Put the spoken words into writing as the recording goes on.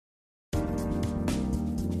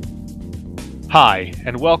Hi,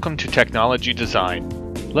 and welcome to Technology Design.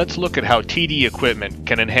 Let's look at how TD equipment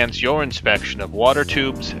can enhance your inspection of water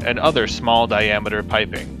tubes and other small diameter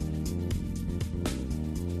piping.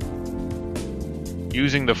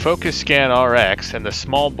 Using the Focus-ScanRX and the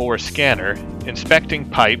small bore scanner, inspecting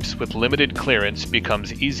pipes with limited clearance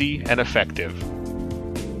becomes easy and effective.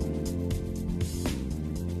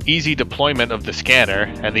 Easy deployment of the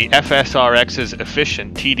scanner and the FSRX's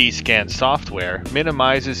efficient TD scan software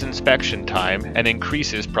minimizes inspection time and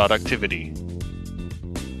increases productivity.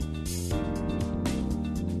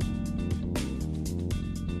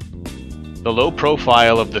 The low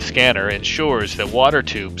profile of the scanner ensures that water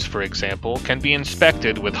tubes, for example, can be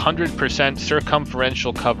inspected with 100%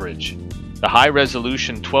 circumferential coverage. The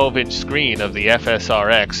high-resolution 12-inch screen of the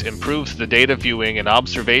FSRX improves the data viewing and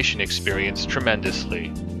observation experience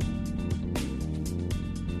tremendously.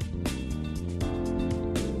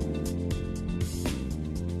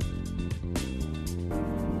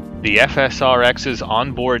 The FSRX's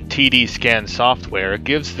onboard TD scan software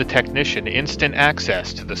gives the technician instant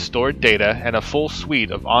access to the stored data and a full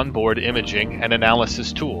suite of onboard imaging and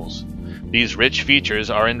analysis tools. These rich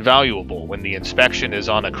features are invaluable when the inspection is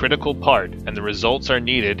on a critical part and the results are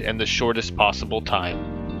needed in the shortest possible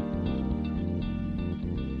time.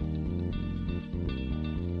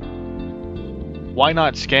 Why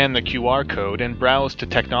not scan the QR code and browse to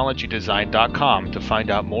technologydesign.com to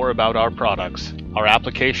find out more about our products? Our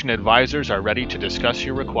application advisors are ready to discuss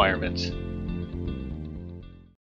your requirements.